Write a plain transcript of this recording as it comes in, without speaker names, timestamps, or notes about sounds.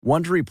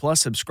Wondery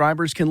Plus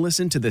subscribers can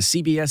listen to the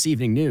CBS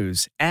Evening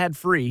News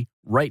ad-free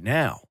right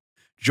now.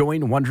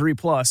 Join Wondery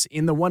Plus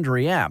in the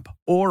Wondery app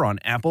or on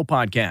Apple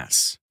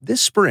Podcasts.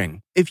 This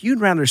spring, if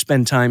you'd rather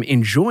spend time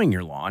enjoying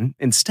your lawn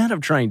instead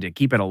of trying to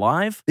keep it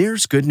alive,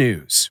 there's good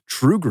news.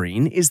 True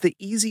Green is the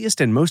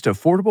easiest and most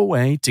affordable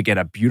way to get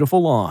a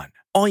beautiful lawn.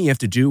 All you have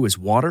to do is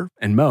water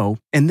and mow,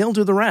 and they'll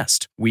do the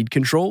rest. Weed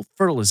control,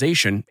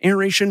 fertilization,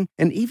 aeration,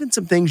 and even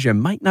some things you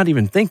might not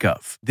even think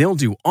of. They'll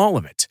do all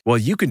of it, while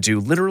you can do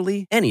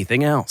literally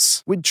anything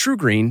else. With True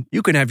Green,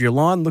 you can have your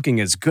lawn looking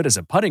as good as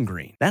a putting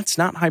green. That's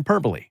not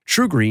hyperbole.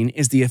 True Green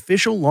is the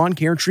official lawn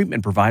care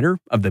treatment provider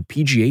of the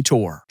PGA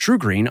Tour. True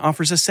Green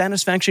offers a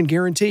satisfaction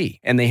guarantee,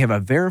 and they have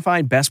a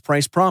verified best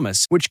price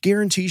promise, which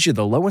guarantees you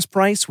the lowest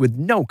price with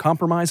no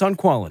compromise on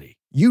quality.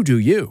 You do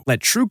you. Let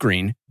True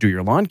Green do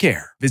your lawn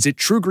care. Visit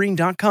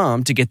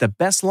truegreen.com to get the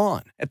best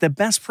lawn at the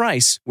best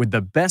price with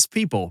the best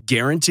people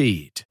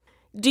guaranteed.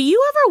 Do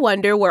you ever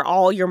wonder where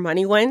all your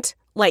money went?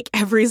 Like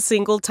every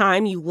single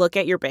time you look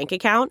at your bank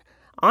account?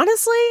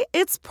 Honestly,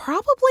 it's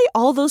probably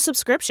all those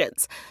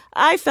subscriptions.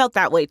 I felt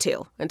that way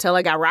too, until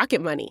I got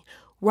Rocket Money.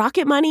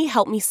 Rocket Money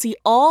helped me see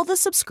all the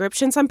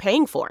subscriptions I'm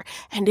paying for,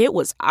 and it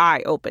was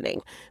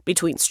eye-opening.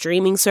 Between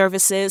streaming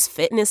services,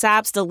 fitness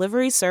apps,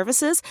 delivery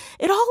services,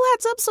 it all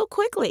adds up so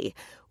quickly.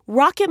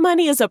 Rocket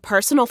Money is a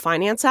personal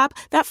finance app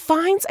that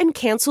finds and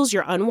cancels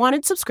your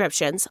unwanted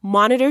subscriptions,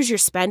 monitors your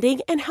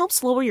spending, and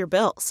helps lower your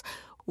bills.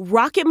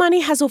 Rocket Money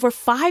has over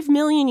 5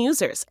 million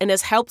users and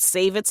has helped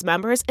save its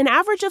members an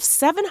average of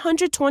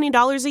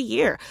 $720 a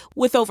year,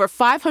 with over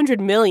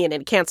 500 million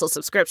in canceled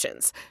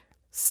subscriptions.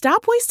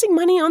 Stop wasting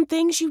money on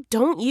things you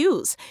don't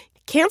use.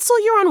 Cancel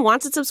your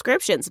unwanted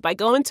subscriptions by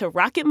going to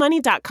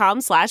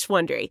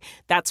rocketmoney.com/Wondery.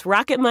 That's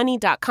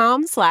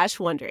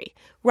rocketmoney.com/Wondery.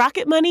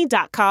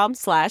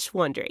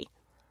 rocketmoney.com/Wondery.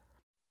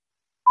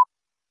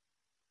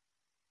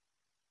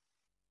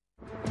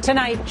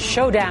 Tonight,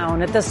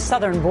 showdown at the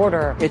southern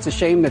border. It's a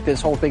shame that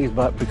this whole thing has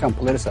become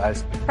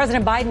politicized.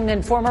 President Biden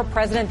and former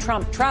President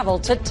Trump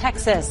traveled to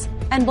Texas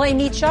and blame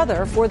each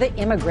other for the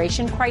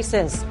immigration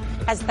crisis,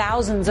 as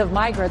thousands of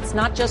migrants,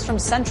 not just from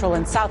Central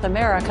and South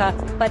America,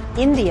 but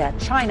India,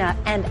 China,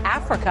 and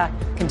Africa,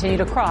 continue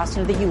to cross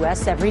into the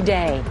U.S. every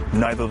day.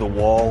 Neither the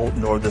wall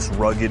nor this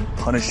rugged,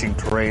 punishing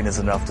terrain is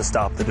enough to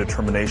stop the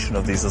determination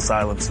of these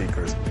asylum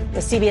seekers.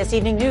 The CBS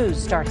Evening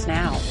News starts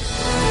now.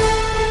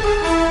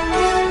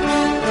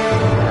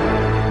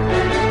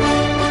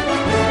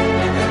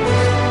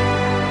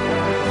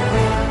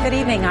 Good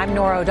evening. I'm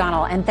Norah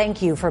O'Donnell, and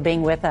thank you for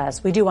being with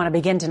us. We do want to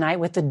begin tonight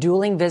with the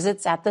dueling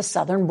visits at the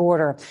southern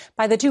border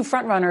by the two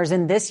frontrunners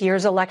in this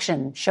year's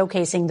election,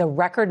 showcasing the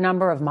record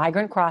number of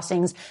migrant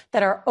crossings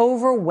that are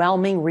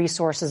overwhelming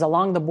resources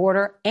along the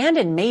border and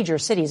in major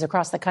cities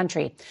across the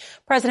country.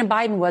 President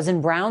Biden was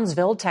in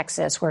Brownsville,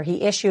 Texas, where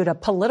he issued a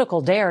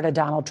political dare to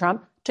Donald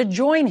Trump to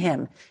join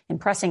him in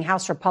pressing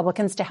House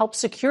Republicans to help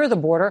secure the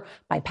border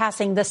by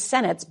passing the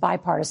Senate's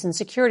bipartisan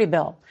security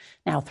bill.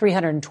 Now,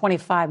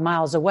 325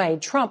 miles away,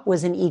 Trump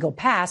was in Eagle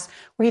Pass,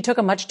 where he took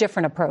a much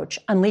different approach,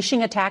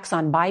 unleashing attacks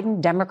on Biden,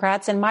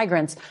 Democrats, and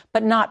migrants,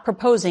 but not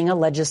proposing a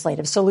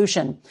legislative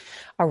solution.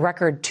 A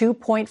record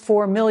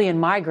 2.4 million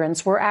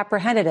migrants were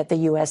apprehended at the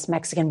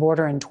U.S.-Mexican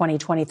border in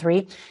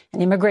 2023,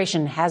 and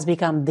immigration has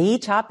become the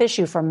top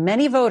issue for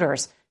many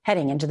voters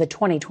heading into the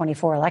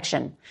 2024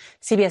 election.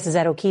 CBS's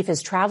Ed O'Keefe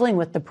is traveling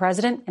with the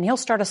president, and he'll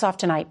start us off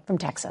tonight from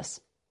Texas.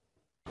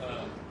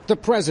 The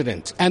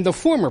president and the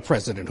former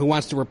president who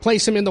wants to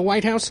replace him in the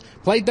White House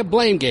played the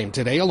blame game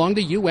today along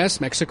the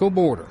U.S.-Mexico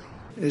border.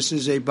 This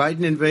is a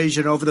Biden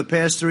invasion over the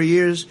past 3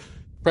 years.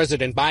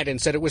 President Biden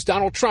said it was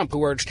Donald Trump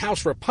who urged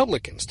House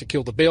Republicans to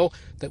kill the bill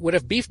that would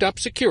have beefed up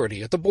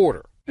security at the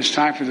border. It's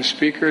time for the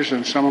speakers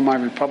and some of my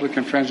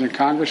Republican friends in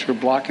Congress who are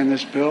blocking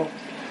this bill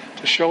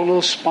to show a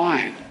little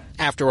spine.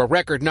 After a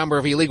record number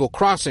of illegal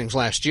crossings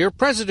last year,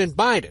 President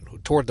Biden, who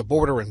toured the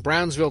border in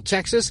Brownsville,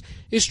 Texas,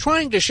 is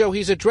trying to show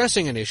he's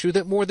addressing an issue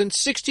that more than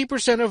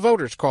 60% of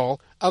voters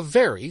call a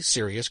very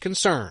serious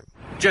concern.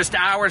 Just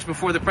hours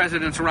before the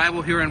president's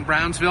arrival here in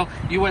Brownsville,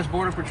 U.S.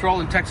 Border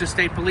Patrol and Texas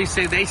State Police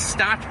say they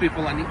stopped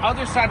people on the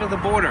other side of the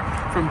border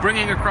from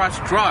bringing across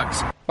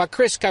drugs. But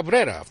Chris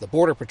Cabrera of the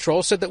Border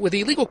Patrol said that with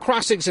illegal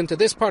crossings into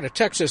this part of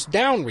Texas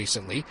down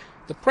recently,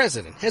 the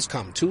president has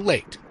come too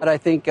late. But I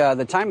think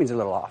the timing's a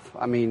little off.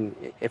 I mean,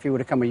 if he would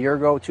have come a year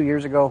ago, 2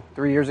 years ago,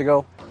 3 years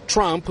ago.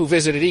 Trump, who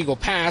visited Eagle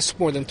Pass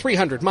more than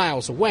 300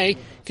 miles away,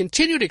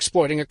 continued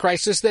exploiting a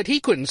crisis that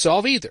he couldn't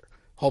solve either,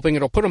 hoping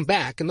it'll put him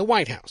back in the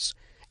White House.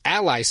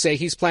 Allies say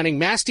he's planning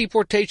mass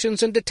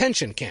deportations and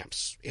detention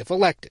camps, if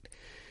elected.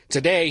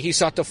 Today, he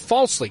sought to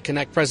falsely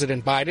connect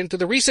President Biden to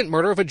the recent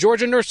murder of a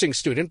Georgia nursing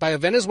student by a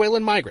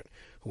Venezuelan migrant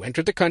who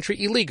entered the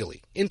country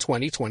illegally in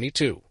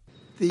 2022.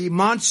 The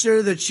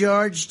monster that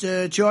charged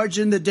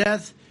in the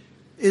death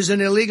is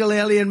an illegal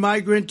alien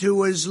migrant who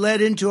was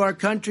led into our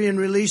country and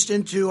released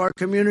into our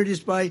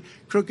communities by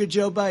crooked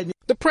Joe Biden.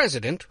 The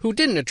president, who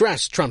didn't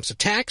address Trump's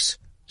attacks,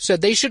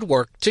 said they should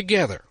work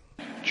together.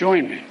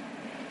 Join me,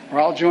 or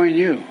I'll join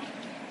you,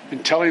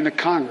 in telling the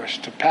Congress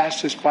to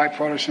pass this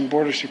bipartisan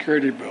border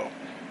security bill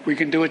We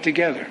can do it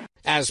together.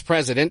 As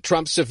president,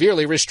 Trump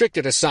severely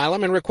restricted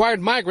asylum and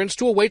required migrants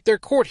to await their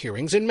court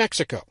hearings in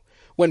Mexico.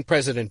 When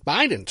President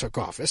Biden took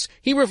office,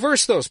 he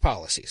reversed those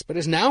policies, but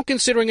is now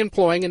considering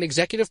employing an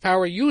executive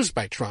power used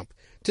by Trump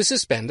to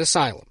suspend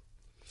asylum.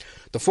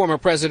 The former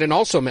president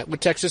also met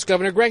with Texas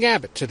Governor Greg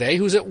Abbott today,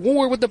 who's at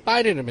war with the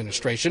Biden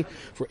administration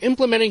for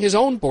implementing his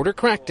own border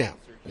crackdown,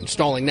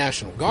 installing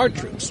National Guard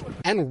troops,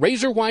 and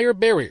razor wire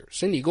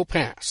barriers in Eagle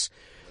Pass.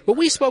 But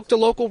we spoke to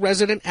local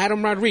resident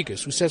Adam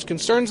Rodriguez, who says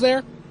concerns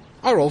there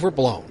are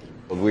overblown.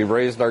 We've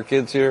raised our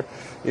kids here,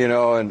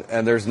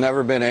 and there's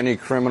never been any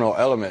criminal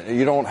element.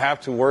 You don't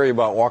have to worry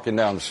about walking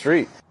down the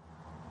street.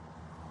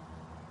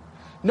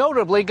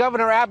 Notably,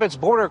 Governor Abbott's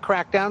border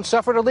crackdown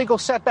suffered a legal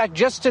setback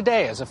just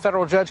today as a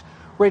federal judge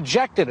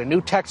rejected a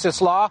new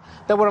Texas law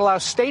that would allow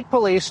state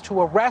police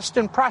to arrest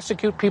and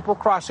prosecute people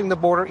crossing the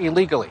border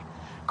illegally.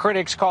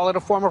 Critics call it a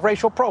form of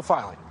racial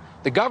profiling.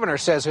 The governor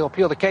says he'll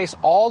appeal the case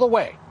all the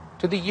way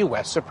to the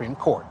U.S. Supreme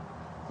Court.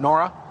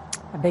 Norah?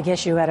 A big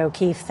issue at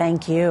O'Keefe.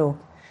 Thank you.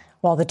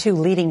 While the two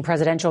leading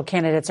presidential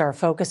candidates are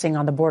focusing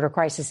on the border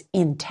crisis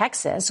in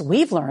Texas,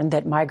 we've learned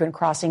that migrant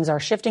crossings are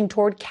shifting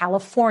toward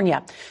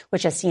California,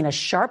 which has seen a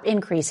sharp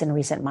increase in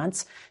recent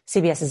months.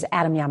 CBS's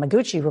Adam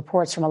Yamaguchi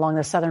reports from along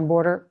the southern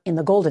border in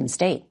the Golden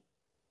State.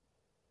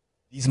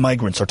 These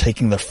migrants are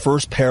taking their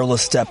first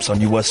perilous steps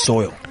on U.S.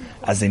 soil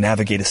as they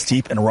navigate a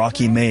steep and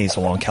rocky maze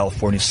along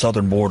California's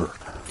southern border.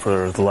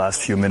 For the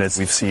last few minutes,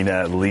 we've seen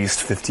at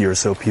least 50 or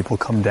so people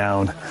come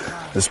down.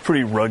 This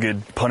pretty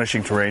rugged,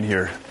 punishing terrain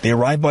here. They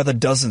arrive by the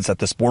dozens at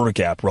this border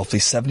gap, roughly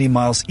 70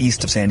 miles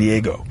east of San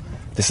Diego.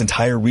 This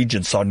entire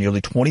region saw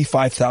nearly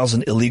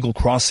 25,000 illegal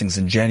crossings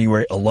in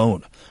January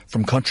alone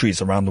from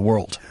countries around the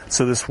world.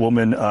 So this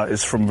woman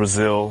is from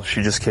Brazil.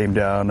 She just came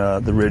down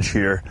the ridge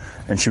here,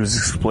 and she was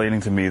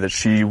explaining to me that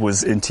she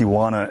was in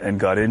Tijuana and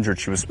got injured.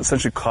 She was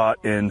essentially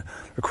caught in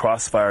a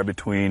crossfire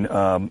between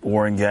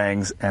warring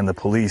gangs and the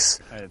police.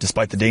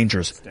 Despite the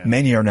dangers,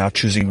 many are now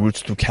choosing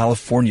routes through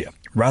California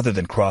rather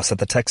than cross at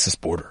the Texas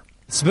border.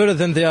 It's better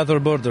than the other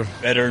border.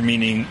 Better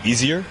meaning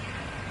easier?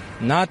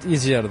 Not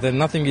easier. There's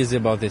nothing easy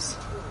about this.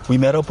 We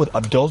met up with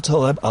Abdul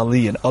Taleb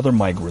Ali and other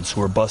migrants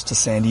who were bused to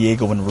San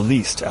Diego and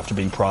released after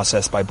being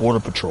processed by Border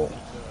Patrol.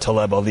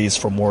 Taleb Ali is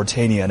from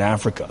Mauritania in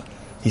Africa.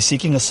 He's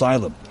seeking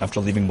asylum after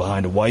leaving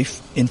behind a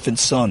wife, infant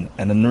son,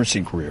 and a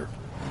nursing career.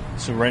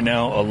 So right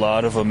now, a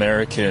lot of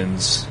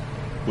Americans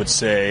would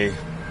say,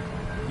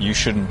 you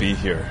shouldn't be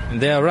here.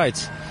 And they are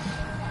right.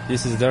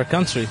 This is their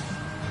country.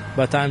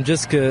 But I'm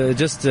just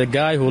a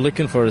guy who's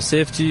looking for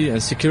safety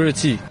and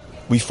security.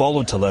 We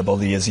followed Taleb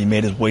Ali as he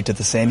made his way to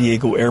the San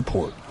Diego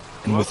airport.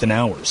 And within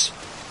hours,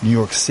 New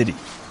York City.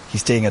 He's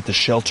staying at the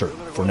shelter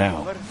for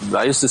now.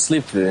 I used to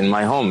sleep in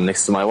my home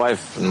next to my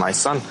wife and my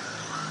son.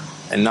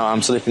 And now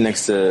I'm sleeping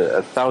next to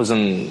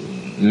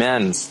 1,000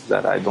 men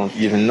that I don't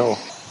even know,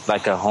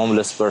 like a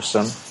homeless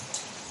person.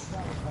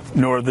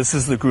 Norah, this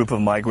is the group of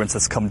migrants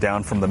that's come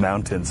down from the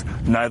mountains.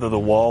 Neither the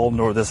wall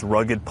nor this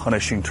rugged,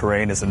 punishing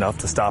terrain is enough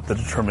to stop the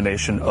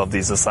determination of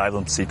these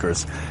asylum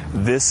seekers.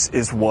 This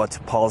is what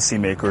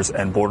policymakers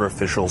and border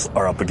officials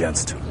are up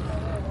against.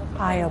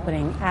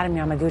 Eye-opening. Adam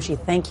Yamaguchi,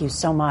 thank you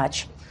so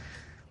much.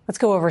 Let's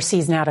go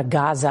overseas now to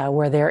Gaza,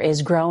 where there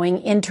is growing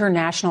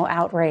international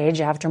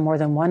outrage after more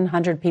than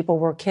 100 people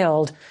were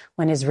killed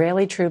when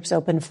Israeli troops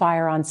opened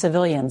fire on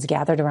civilians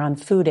gathered around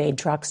food aid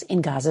trucks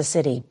in Gaza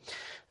City.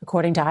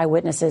 According to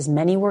eyewitnesses,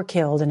 many were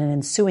killed in an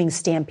ensuing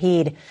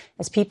stampede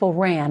as people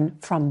ran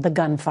from the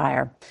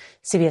gunfire.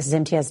 CBS's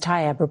Imtiaz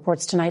Tayeb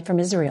reports tonight from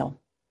Israel.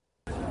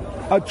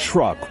 A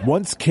truck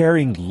once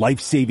carrying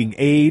life-saving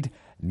aid,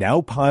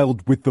 now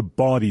piled with the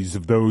bodies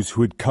of those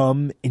who had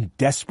come in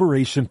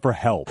desperation for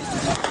help.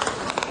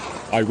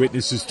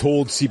 Eyewitnesses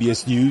told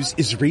CBS News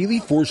Israeli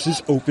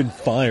forces opened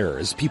fire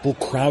as people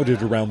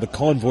crowded around the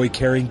convoy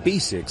carrying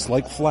basics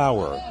like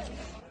flour.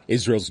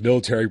 Israel's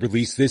military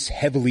released this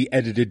heavily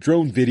edited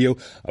drone video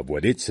of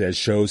what it says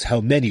shows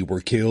how many were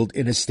killed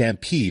in a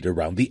stampede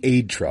around the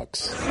aid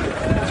trucks,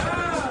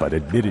 but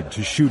admitted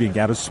to shooting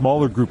at a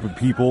smaller group of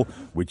people,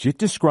 which it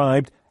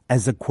described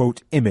as a,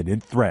 quote,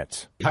 imminent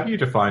threat. How do you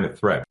define a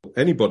threat?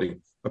 Anybody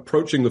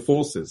approaching the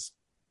forces,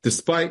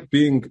 despite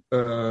being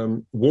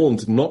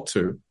warned not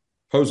to,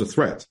 pose a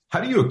threat. How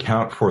do you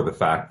account for the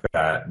fact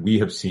that we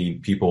have seen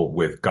people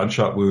with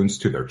gunshot wounds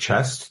to their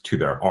chest, to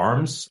their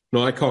arms?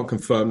 No, I can't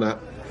confirm that.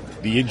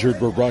 The injured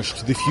were rushed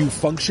to the few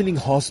functioning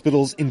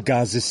hospitals in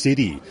Gaza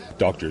City.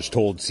 Doctors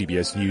told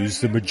CBS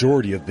News the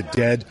majority of the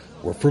dead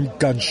were from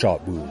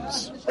gunshot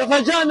wounds.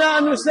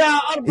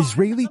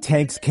 Israeli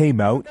tanks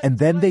came out and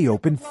then they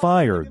opened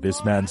fire,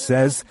 this man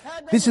says.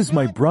 This is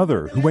my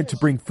brother who went to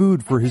bring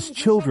food for his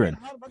children.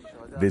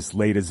 This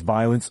latest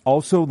violence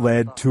also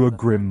led to a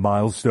grim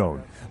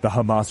milestone. The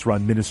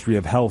Hamas-run Ministry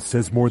of Health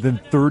says more than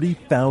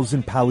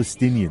 30,000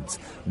 Palestinians,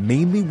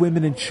 mainly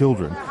women and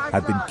children,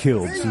 have been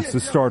killed since the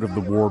start of the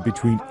war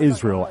between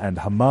Israel and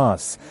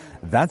Hamas.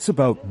 That's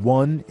about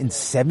 1 in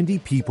 70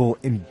 people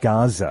in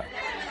Gaza.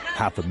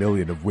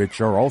 500,000 of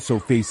which are also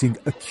facing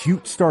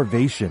acute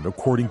starvation,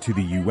 according to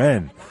the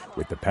UN,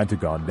 with the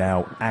Pentagon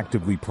now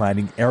actively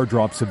planning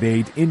airdrops of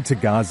aid into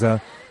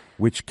Gaza,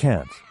 which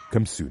can't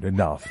come soon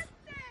enough.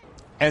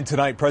 And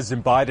tonight,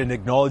 President Biden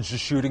acknowledged the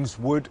shootings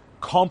would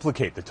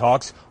complicate the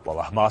talks, while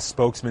a Hamas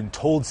spokesman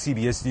told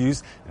CBS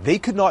News they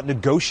could not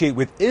negotiate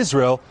with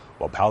Israel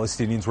while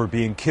Palestinians were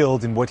being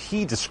killed in what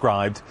he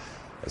described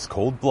as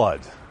cold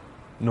blood.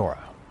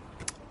 Norah.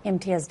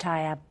 Imtiaz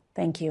Tayeb,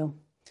 thank you.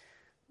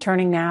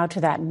 Turning now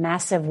to that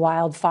massive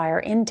wildfire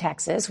in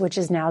Texas, which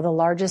is now the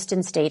largest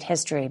in state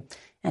history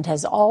and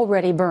has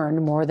already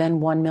burned more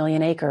than 1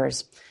 million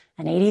acres.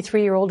 An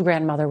 83-year-old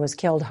grandmother was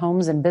killed,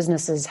 homes and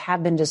businesses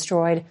have been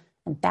destroyed,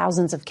 and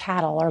thousands of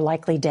cattle are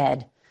likely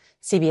dead.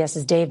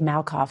 CBS's Dave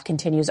Malkoff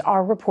continues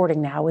our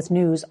reporting now with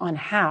news on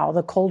how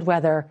the cold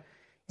weather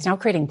is now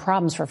creating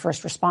problems for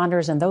first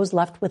responders and those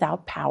left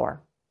without power.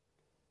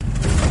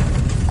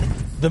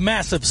 The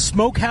massive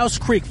Smokehouse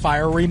Creek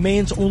fire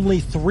remains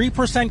only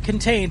 3%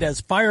 contained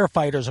as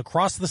firefighters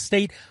across the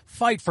state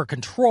fight for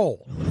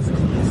control.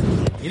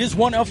 It is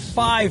one of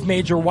 5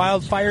 major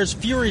wildfires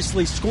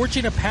furiously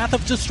scorching a path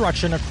of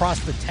destruction across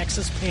the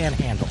Texas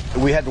Panhandle.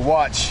 We had to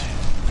watch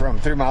from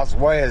 3 miles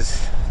away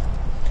as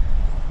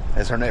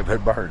our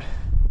neighborhood burned.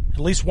 At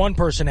least one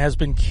person has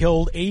been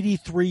killed.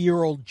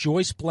 83-year-old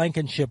Joyce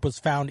Blankenship was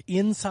found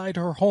inside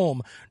her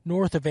home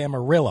north of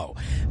Amarillo.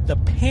 The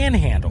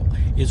Panhandle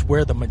is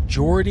where the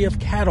majority of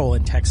cattle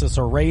in Texas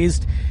are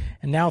raised,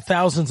 and now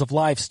thousands of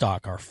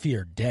livestock are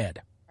feared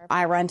dead.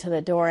 I run to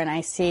the door and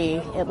I see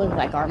it looked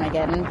like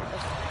Armageddon.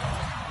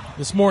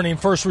 This morning,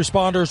 first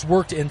responders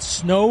worked in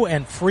snow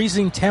and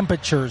freezing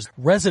temperatures.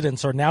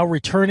 Residents are now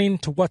returning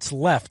to what's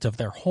left of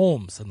their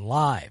homes and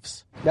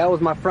lives. That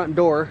was my front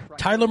door.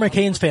 Tyler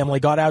McCain's family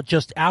got out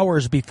just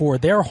hours before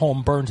their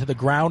home burned to the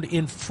ground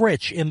in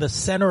Fritch in the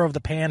center of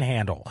the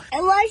Panhandle.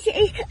 I want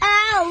your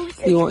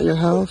house. You want your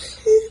house?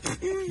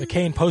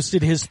 McCain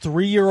posted his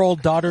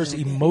 3-year-old daughter's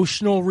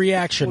emotional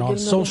reaction on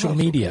social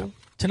media.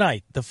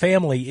 Tonight, the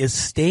family is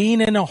staying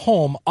in a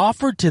home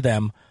offered to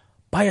them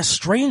by a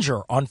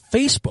stranger on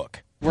Facebook.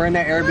 We're in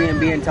that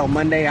Airbnb until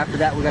Monday. After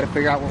that, we got to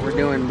figure out what we're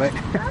doing, but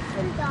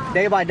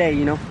day by day,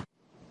 you know.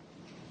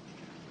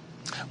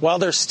 While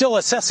they're still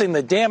assessing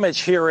the damage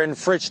here in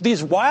Fritch,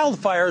 these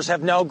wildfires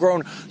have now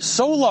grown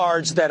so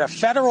large that a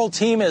federal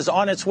team is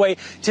on its way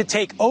to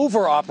take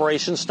over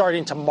operations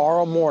starting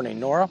tomorrow morning.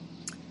 Norah?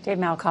 Dave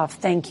Malkoff,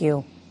 thank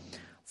you.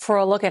 For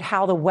a look at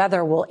how the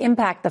weather will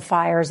impact the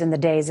fires in the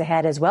days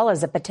ahead, as well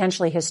as a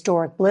potentially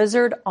historic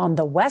blizzard on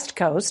the West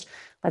Coast,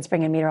 let's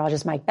bring in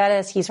meteorologist Mike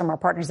Bettis. He's from our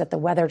partners at the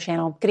Weather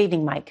Channel. Good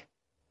evening, Mike.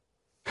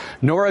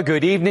 Norah,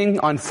 good evening.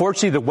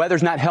 Unfortunately, the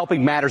weather's not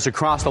helping matters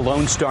across the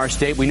Lone Star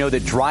State. We know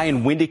that dry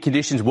and windy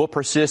conditions will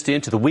persist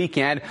into the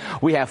weekend.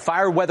 We have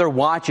fire weather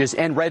watches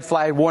and red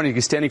flag warnings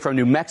extending from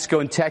New Mexico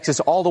and Texas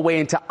all the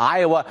way into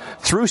Iowa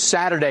through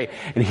Saturday.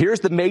 And here's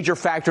the major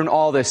factor in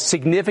all this.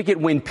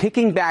 Significant wind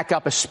picking back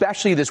up,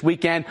 especially this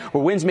weekend,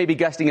 where winds may be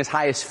gusting as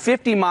high as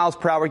 50 miles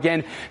per hour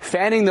again,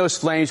 fanning those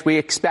flames. We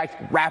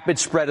expect rapid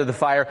spread of the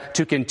fire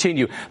to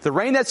continue. The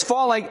rain that's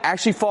falling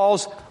actually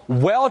falls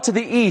well to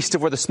the east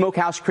of where the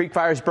Smokehouse Creek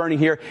fire is burning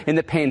here in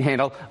the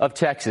Panhandle of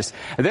Texas.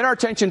 And then our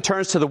attention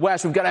turns to the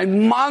west. We've got a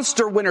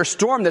monster winter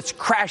storm that's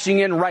crashing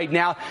in right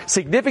now.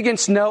 Significant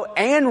snow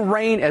and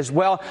rain as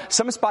well.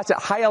 Some spots at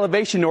high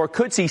elevation north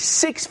could see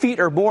 6 feet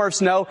or more of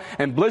snow,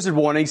 and blizzard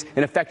warnings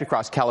in effect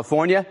across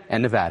California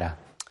and Nevada.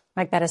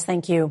 Mike Bettis,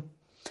 thank you.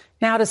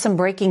 Now to some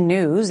breaking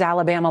news.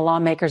 Alabama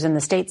lawmakers in the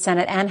state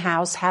Senate and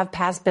House have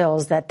passed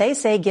bills that they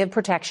say give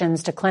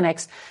protections to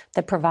clinics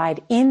that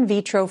provide in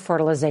vitro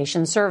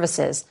fertilization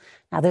services.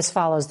 Now, this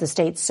follows the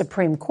state's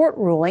Supreme Court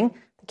ruling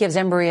that gives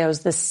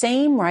embryos the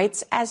same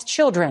rights as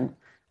children.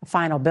 A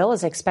final bill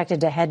is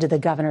expected to head to the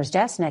governor's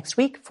desk next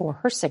week for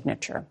her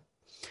signature.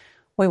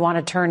 We want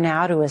to turn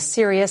now to a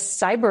serious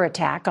cyber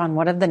attack on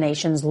one of the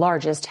nation's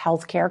largest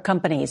healthcare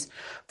companies.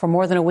 For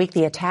more than a week,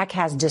 the attack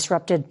has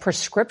disrupted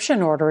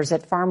prescription orders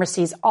at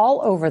pharmacies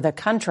all over the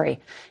country.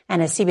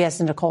 And as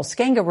CBS's Nicole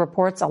Skenga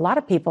reports, a lot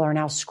of people are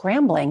now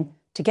scrambling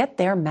to get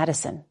their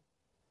medicine.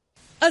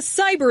 A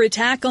cyber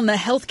attack on the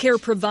healthcare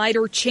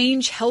provider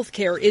Change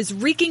Healthcare is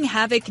wreaking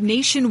havoc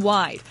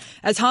nationwide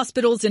as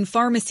hospitals and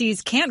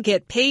pharmacies can't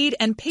get paid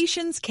and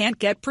patients can't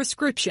get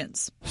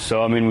prescriptions.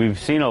 So, we've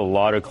seen a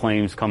lot of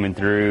claims coming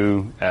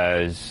through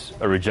as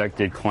a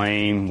rejected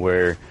claim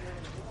where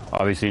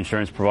obviously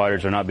insurance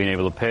providers are not being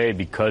able to pay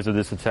because of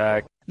this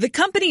attack. The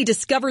company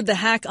discovered the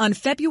hack on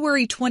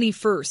February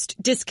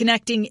 21st,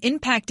 disconnecting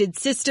impacted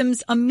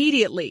systems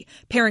immediately,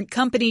 parent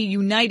company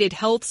United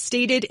Health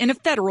stated in a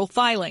federal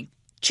filing.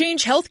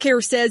 Change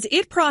Healthcare says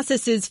it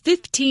processes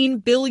 15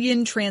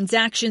 billion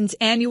transactions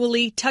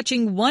annually,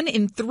 touching 1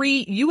 in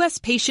 3 U.S.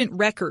 patient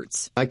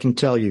records. I can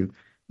tell you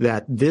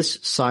that this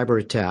cyber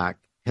attack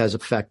has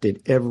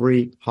affected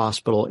every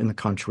hospital in the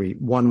country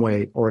one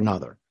way or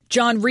another.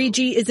 John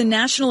Rigi is a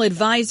national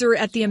advisor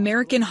at the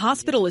American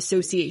Hospital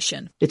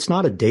Association. It's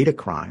not a data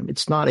crime.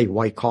 It's not a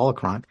white-collar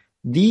crime.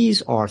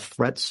 These are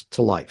threats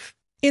to life.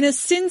 In a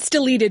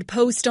since-deleted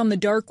post on the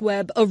dark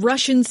web, a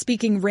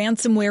Russian-speaking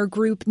ransomware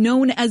group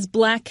known as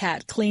Black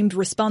Hat claimed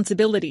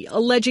responsibility,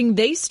 alleging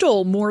they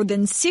stole more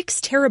than 6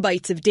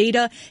 terabytes of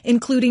data,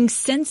 including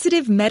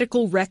sensitive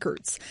medical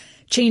records.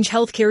 Change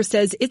Healthcare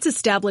says it's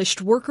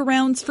established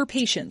workarounds for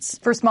patients.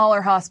 For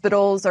smaller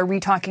hospitals, are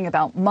we talking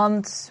about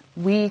months,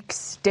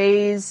 weeks,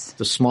 days?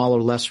 The smaller,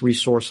 less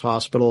resourced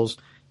hospitals,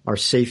 our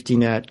safety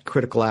net,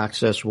 critical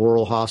access,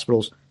 rural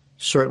hospitals,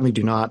 certainly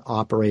do not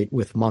operate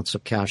with months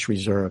of cash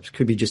reserves.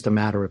 Could be just a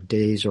matter of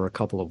days or a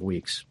couple of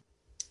weeks.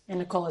 And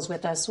Nicole is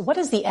with us. What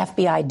is the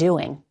FBI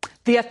doing?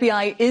 The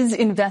FBI is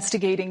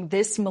investigating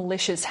this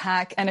malicious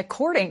hack, and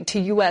according to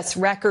U.S.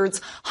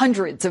 records,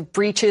 hundreds of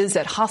breaches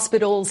at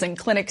hospitals and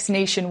clinics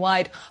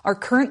nationwide are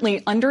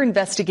currently under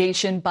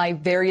investigation by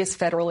various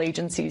federal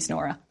agencies,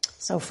 Norah.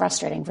 So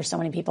frustrating for so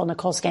many people.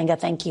 Nicole Skanga,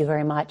 thank you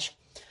very much.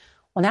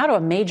 Well, now to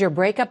a major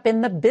breakup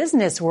in the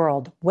business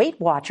world. Weight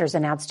Watchers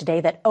announced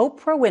today that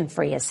Oprah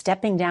Winfrey is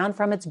stepping down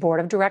from its board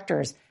of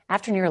directors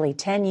after nearly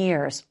 10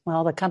 years.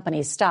 Well, the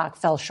company's stock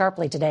fell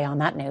sharply today on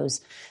that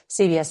news.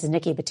 CBS's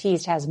Nikki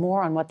Batiste has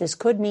more on what this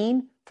could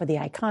mean for the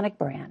iconic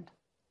brand.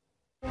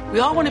 We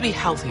all want to be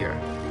healthier,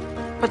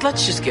 but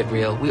let's just get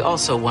real. We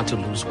also want to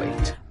lose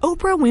weight.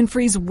 Oprah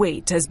Winfrey's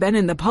weight has been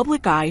in the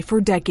public eye for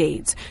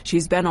decades.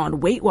 She's been on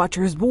Weight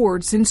Watchers'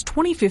 board since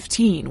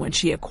 2015 when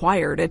she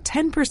acquired a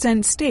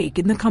 10% stake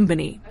in the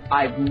company.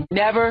 I've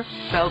never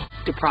felt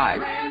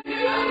deprived.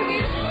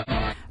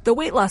 The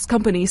weight loss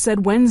company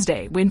said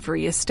Wednesday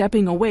Winfrey is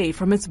stepping away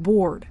from its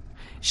board.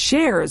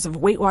 Shares of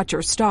Weight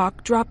Watchers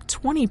stock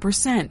dropped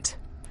 20%.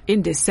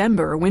 In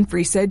December,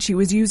 Winfrey said she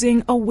was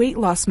using a weight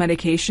loss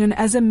medication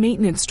as a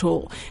maintenance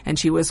tool, and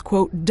she was,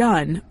 quote,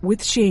 done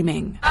with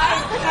shaming. I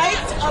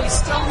hiked up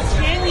Stone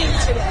Canyon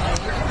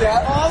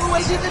today, all the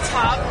way to the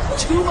top,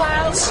 2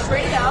 miles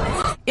straight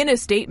up. In a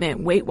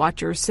statement, Weight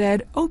Watchers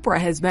said Oprah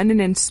has been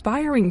an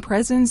inspiring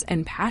presence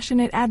and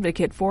passionate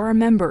advocate for our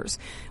members.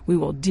 We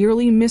will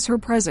dearly miss her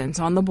presence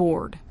on the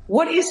board.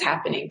 What is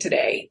happening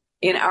today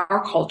in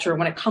our culture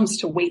when it comes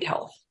to weight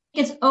health?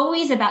 It's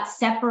always about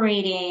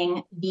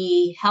separating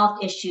the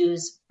health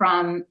issues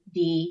from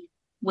the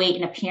weight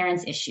and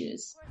appearance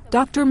issues.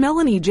 Dr.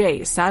 Melanie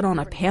J. sat on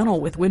a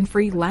panel with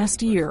Winfrey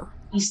last year.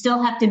 You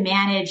still have to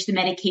manage the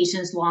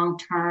medications long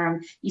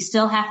term. You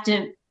still have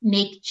to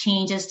make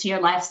changes to your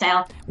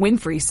lifestyle.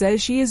 Winfrey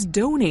says she is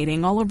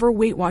donating all of her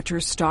Weight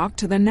Watchers stock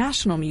to the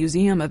National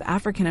Museum of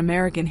African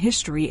American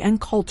History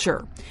and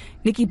Culture.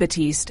 Nikki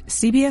Batiste,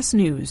 CBS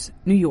News,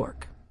 New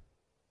York.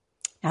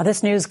 Now,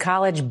 this news,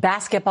 college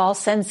basketball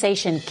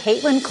sensation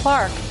Caitlin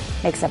Clark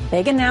makes a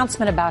big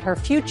announcement about her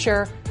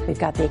future. We've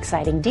got the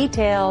exciting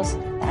details.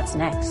 That's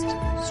next.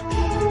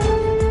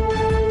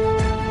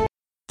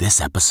 This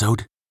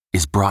episode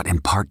is brought in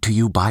part to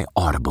you by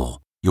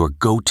Audible, your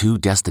go-to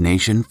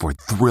destination for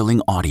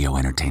thrilling audio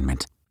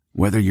entertainment.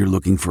 Whether you're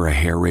looking for a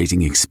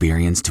hair-raising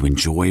experience to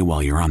enjoy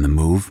while you're on the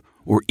move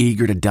or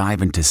eager to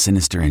dive into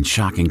sinister and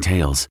shocking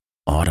tales,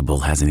 Audible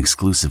has an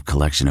exclusive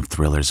collection of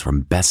thrillers from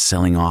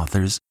best-selling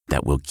authors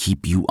that will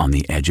keep you on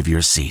the edge of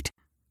your seat.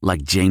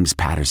 Like James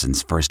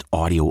Patterson's first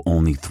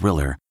audio-only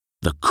thriller,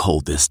 The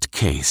Coldest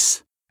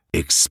Case.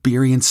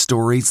 Experience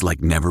stories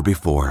like never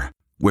before,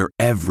 where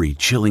every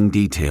chilling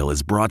detail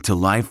is brought to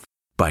life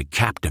by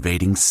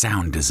captivating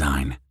sound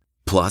design.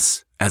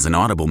 Plus, as an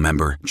Audible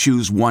member,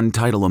 choose one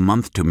title a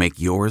month to make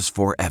yours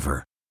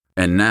forever.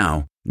 And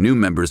now, new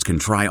members can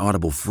try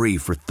Audible free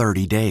for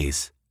 30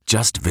 days.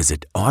 Just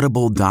visit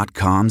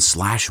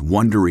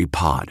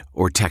audible.com/WonderyPod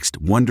or text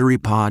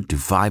WonderyPod to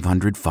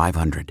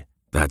 500-500.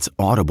 That's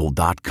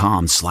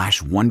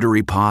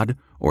audible.com/WonderyPod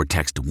or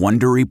text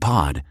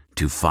WonderyPod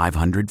to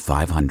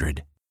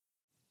 500-500.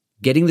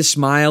 Getting the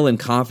smile and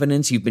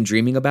confidence you've been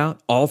dreaming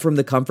about, all from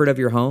the comfort of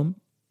your home,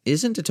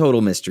 isn't a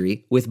total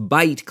mystery with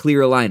Byte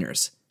clear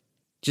aligners.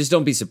 Just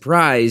don't be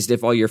surprised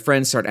if all your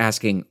friends start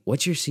asking,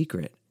 "What's your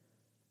secret?"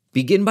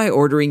 Begin by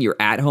ordering your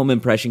at-home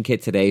impression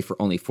kit today for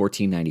only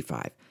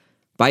 $14.95.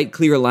 Byte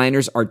clear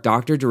aligners are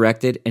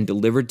doctor-directed and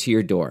delivered to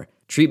your door.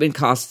 Treatment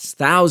costs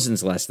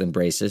thousands less than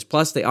braces,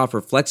 plus they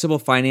offer flexible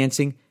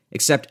financing,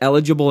 accept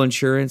eligible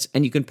insurance,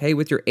 and you can pay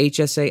with your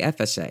HSA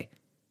FSA.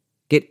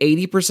 Get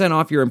 80%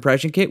 off your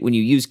impression kit when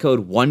you use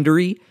code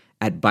WONDERY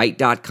at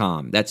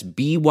Byte.com. That's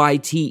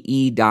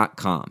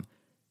BYTE.com.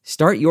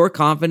 Start your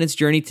confidence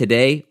journey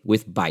today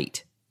with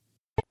Byte.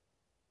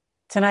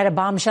 Tonight, a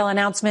bombshell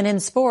announcement in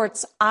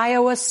sports.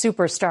 Iowa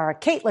superstar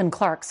Caitlin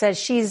Clark says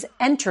she's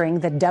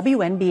entering the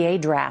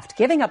WNBA draft,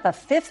 giving up a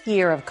 5th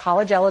year of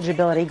college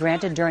eligibility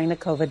granted during the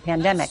COVID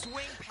pandemic.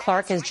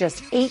 Clark is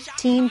just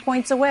 18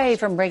 points away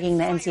from breaking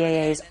the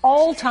NCAA's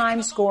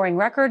all-time scoring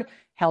record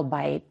held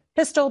by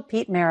Pistol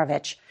Pete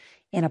Maravich.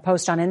 In a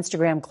post on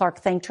Instagram, Clark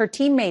thanked her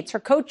teammates, her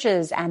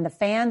coaches, and the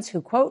fans who,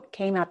 quote,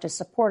 came out to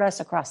support us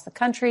across the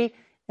country,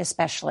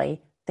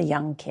 especially the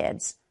young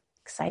kids.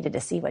 Excited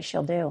to see what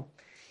she'll do.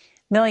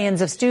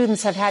 Millions of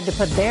students have had to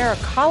put their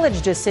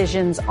college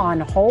decisions on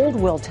hold.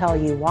 We'll tell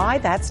you why.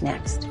 That's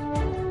next.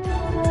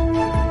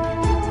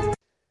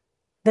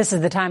 This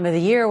is the time of the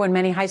year when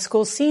many high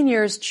school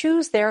seniors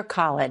choose their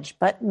college,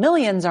 but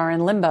millions are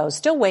in limbo,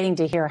 still waiting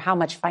to hear how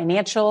much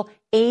financial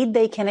aid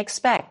they can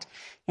expect.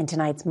 In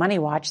tonight's Money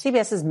Watch,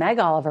 CBS's Meg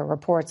Oliver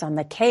reports on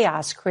the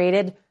chaos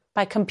created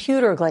by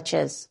computer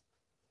glitches.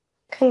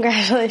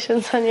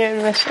 Congratulations on your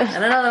admission.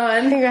 And another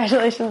one.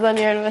 Congratulations on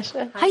your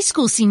admission. High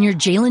school senior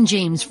Jalen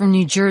James from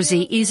New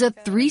Jersey is a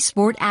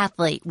 3-sport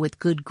athlete with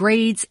good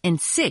grades and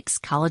 6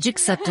 college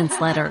acceptance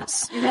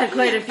letters. You've had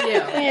quite a few.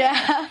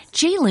 Yeah.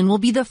 Jalen will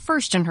be the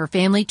first in her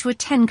family to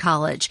attend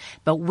college,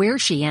 but where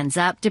she ends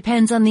up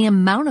depends on the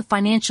amount of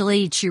financial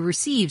aid she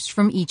receives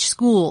from each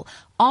school,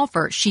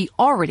 offer she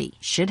already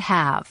should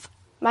have.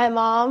 My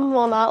mom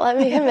will not let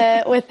me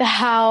commit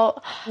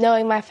without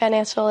knowing my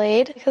financial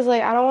aid because,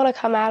 I don't want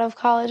to come out of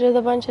college with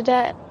a bunch of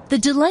debt. The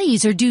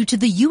delays are due to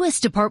the U.S.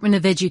 Department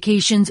of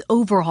Education's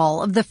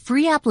overhaul of the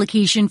free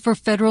application for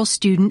federal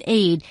student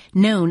aid,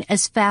 known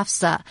as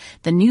FAFSA.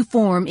 The new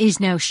form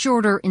is now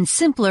shorter and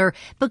simpler,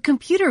 but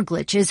computer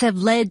glitches have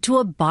led to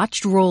a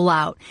botched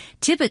rollout.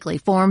 Typically,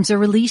 forms are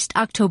released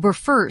October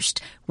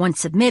 1st.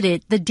 Once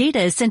submitted, the data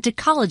is sent to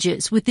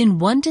colleges within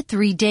 1 to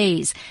 3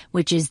 days,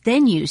 which is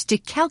then used to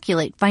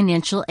calculate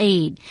financial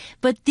aid.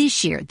 But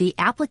this year, the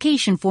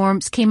application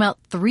forms came out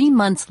 3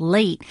 months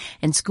late,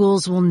 and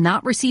schools will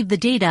not receive the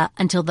data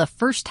until the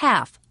first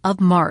half of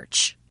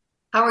March.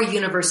 How are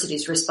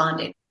universities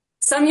responding?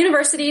 Some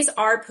universities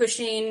are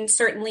pushing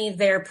certainly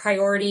their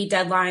priority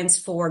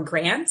deadlines for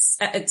grants.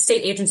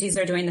 State agencies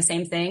are doing the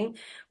same thing.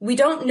 We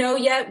don't know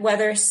yet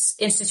whether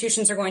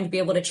institutions are going to be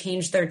able to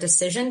change their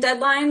decision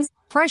deadlines.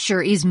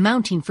 Pressure is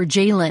mounting for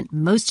Jalen.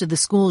 Most of the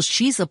schools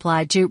she's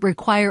applied to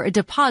require a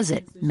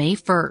deposit May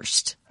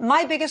 1st.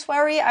 My biggest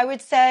worry, I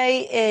would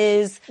say,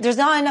 is there's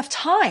not enough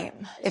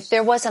time. If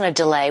there wasn't a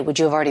delay, would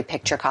you have already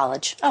picked your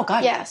college? Oh,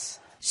 God. Yes.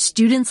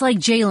 Students like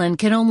Jalen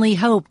can only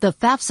hope the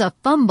FAFSA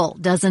fumble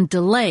doesn't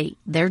delay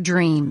their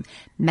dream.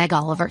 Meg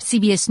Oliver,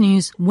 CBS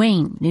News,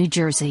 Wayne, New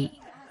Jersey.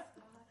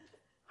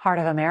 Heart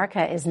of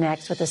America is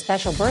next with a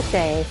special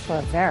birthday for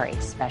a very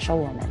special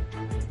woman.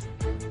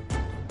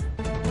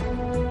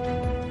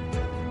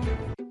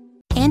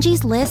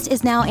 Angie's List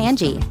is now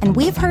Angie, and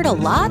we've heard a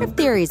lot of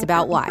theories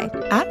about why.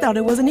 I thought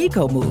it was an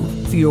eco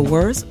move. Fewer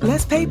words,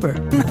 less paper.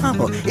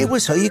 No, it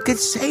was so you could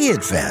say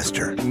it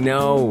faster.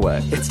 No,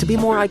 it's to be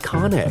more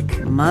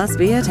iconic. Must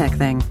be a tech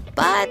thing.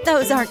 But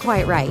those aren't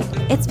quite right.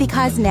 It's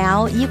because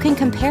now you can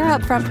compare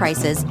upfront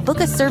prices, book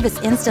a service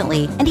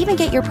instantly, and even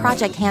get your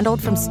project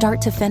handled from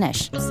start to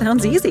finish.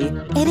 Sounds easy.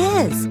 It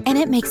is, and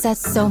it makes us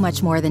so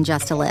much more than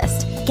just a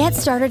list. Get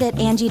started at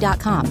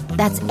Angie.com.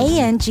 That's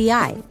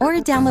ANGI, or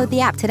download the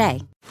app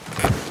today.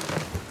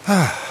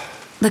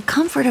 The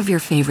comfort of your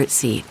favorite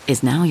seat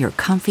is now your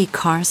comfy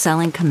car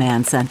selling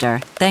command center,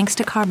 thanks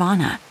to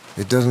Carvana.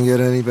 It doesn't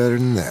get any better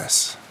than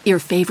this. Your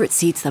favorite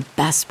seat's the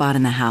best spot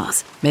in the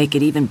house. Make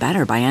it even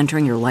better by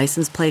entering your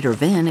license plate or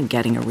VIN and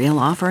getting a real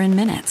offer in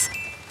minutes.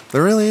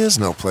 There really is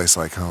no place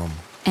like home.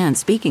 And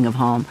speaking of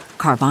home,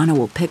 Carvana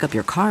will pick up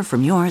your car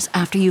from yours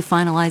after you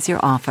finalize your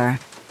offer.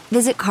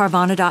 Visit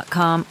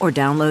Carvana.com or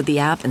download the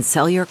app and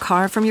sell your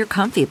car from your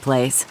comfy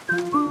place.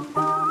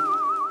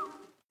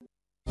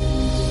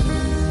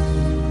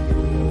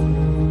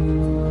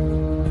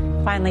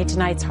 Finally,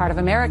 tonight's Heart of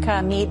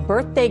America, meet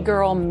birthday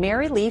girl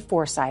Mary Lee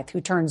Forsyth,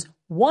 who turns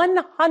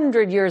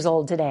 100 years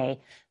old today.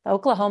 The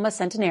Oklahoma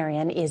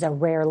centenarian is a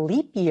rare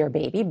leap year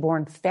baby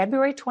born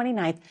February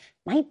 29th,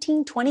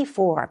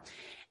 1924,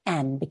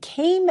 and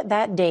because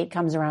that date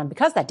comes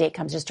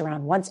just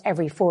around once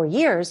every 4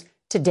 years.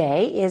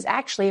 Today is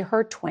actually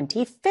her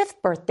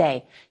 25th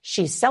birthday.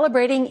 She's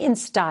celebrating in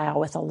style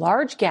with a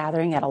large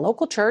gathering at a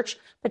local church,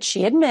 but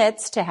she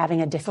admits to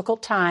having a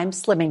difficult time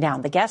slimming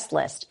down the guest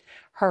list.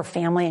 Her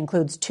family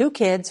includes 2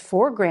 kids,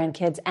 4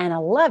 grandkids, and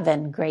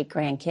 11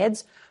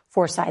 great-grandkids.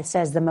 Forsyth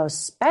says the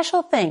most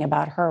special thing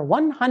about her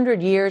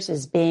 100 years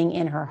is being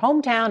in her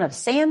hometown of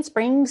Sand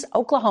Springs,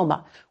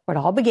 Oklahoma, where it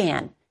all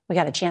began. We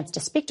got a chance to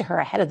speak to her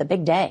ahead of the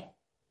big day.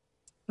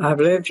 I've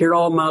lived here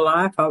all my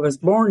life. I was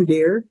born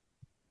here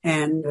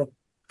and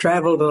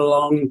traveled a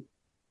long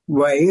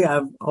way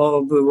all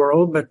over the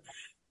world, but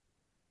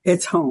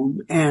it's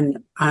home,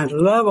 and I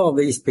love all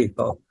these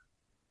people.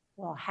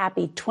 Well,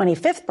 happy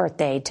 25th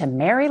birthday to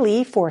Mary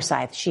Lee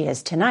Forsyth. She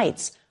is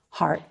tonight's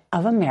Heart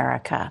of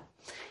America.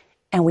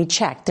 And we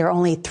checked. There are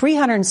only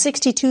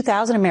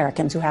 362,000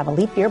 Americans who have a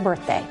leap year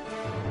birthday.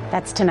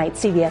 That's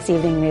tonight's CBS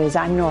Evening News.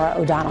 I'm Norah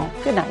O'Donnell.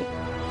 Good night.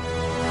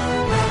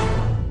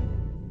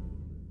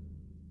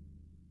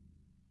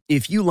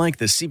 If you like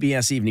the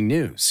CBS Evening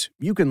News,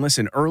 you can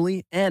listen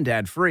early and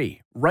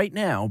ad-free right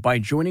now by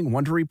joining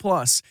Wondery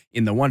Plus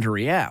in the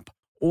Wondery app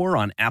or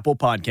on Apple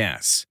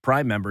Podcasts.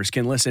 Prime members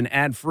can listen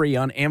ad-free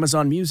on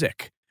Amazon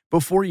Music.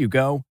 Before you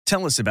go,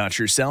 tell us about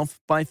yourself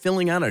by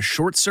filling out a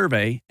short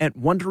survey at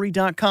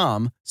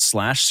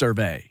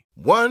Wondery.com/survey.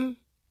 1,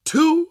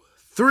 2,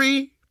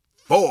 3,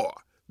 4.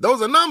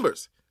 Those are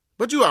numbers.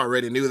 But you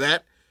already knew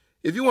that.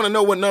 If you want to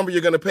know what number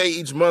you're going to pay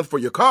each month for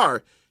your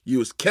car,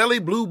 use Kelley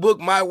Blue Book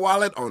My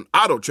Wallet on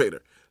Auto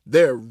Trader.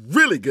 They're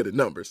really good at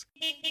numbers.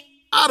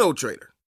 Auto Trader.